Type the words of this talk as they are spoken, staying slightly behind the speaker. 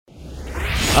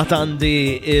għandi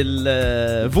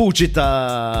il-vuċi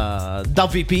ta'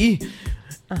 Davi P.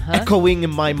 Echoing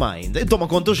in my mind. Intom ma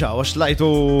kontu xaw, għax lajtu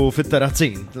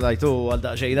fit-terrazzin, lajtu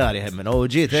għal-daqxejnari hemmen, u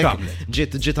ġiet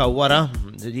għawara,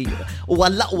 u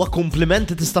għall-aqwa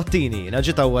komplimenti tistattini,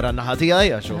 ġiet għawara naħati għaj,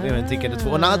 għax ovvijament kienet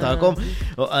fuq naħatakom,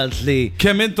 u għalt li...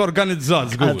 Kemm int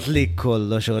organizzat, zgur. Għalt li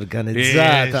kollox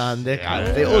organizzat għandek.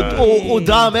 U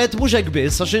damet, mux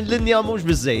ekbis, għax in-linja mux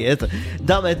bizzejiet,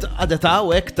 damet għadet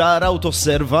għawek tara u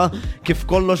tosserva kif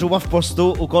kollox u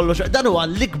f'postu u kollox, dan u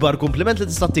għall-ikbar kompliment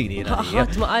li tistattini.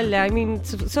 Ma għalli, I mean,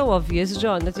 so obvious,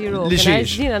 John, that you're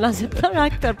organized. Dina naħseb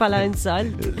aktar pala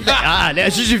insult. Le,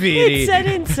 ġifiri. It's an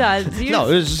insult.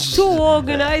 You're too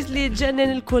organized li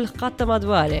ġennen il-kull ħatta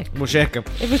madwarek. Mux ekk.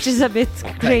 Which is a bit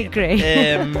cray.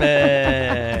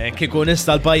 Kiku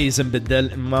nista l-pajis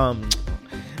nbiddel, ma...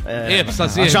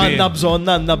 Għanna bżon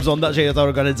daċċejja ta'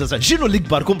 organizzazzjoni. Xinu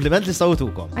l-ikbar kompliment li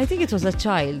stawtukom? I think it was a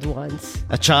child once.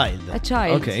 A child? A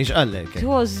child. Okay, xqallek? He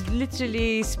was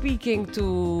literally speaking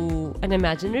to an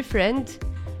imaginary friend.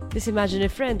 This imaginary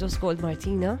friend was called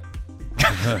Martina.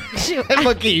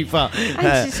 Ma kifa?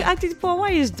 I did,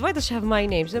 why does she have my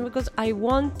name? Because I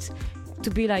want to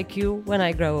be like you when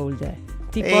I grow older.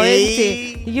 Tipo,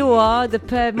 you are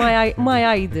my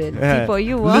idol. Tipo,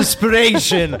 you are...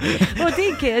 Inspiration. Well,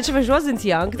 she wasn't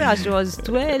young, she was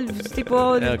 12,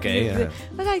 tipo... Okay,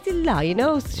 But I did lie, you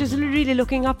know, she's really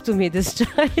looking up to me, this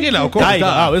child. You know,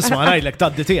 isma, najlek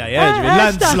taddi tija,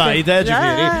 landslide,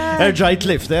 ġifiri, erġajt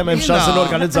lift, memxas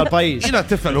l-organizza l-pajis. Jina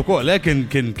t-tifel u kol, kien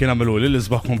għamilu li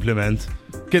l-izbaħ kompliment.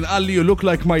 Kien għalli you look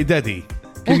like my daddy.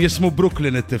 Kien jismu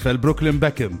Brooklyn it-tifel, Brooklyn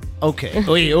Beckham. Okay.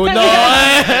 Uj, no!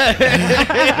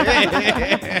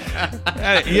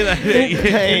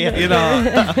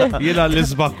 Jina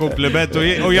l-izbaħ kompliment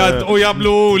u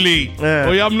jamlu li.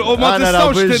 U ma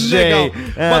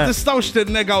tistawx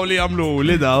tinnegaw li jamlu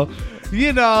li daw.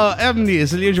 Jina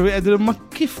emnis li jġu jgħedru ma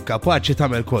kif kapaċi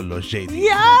tamel kollox ġejdi.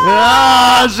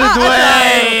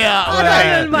 Xidwejja! Għadaj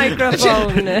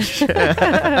il-mikrofon.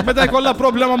 Meta jkolla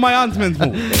problema ma jantment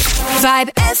mu.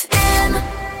 Vibe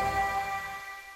FM.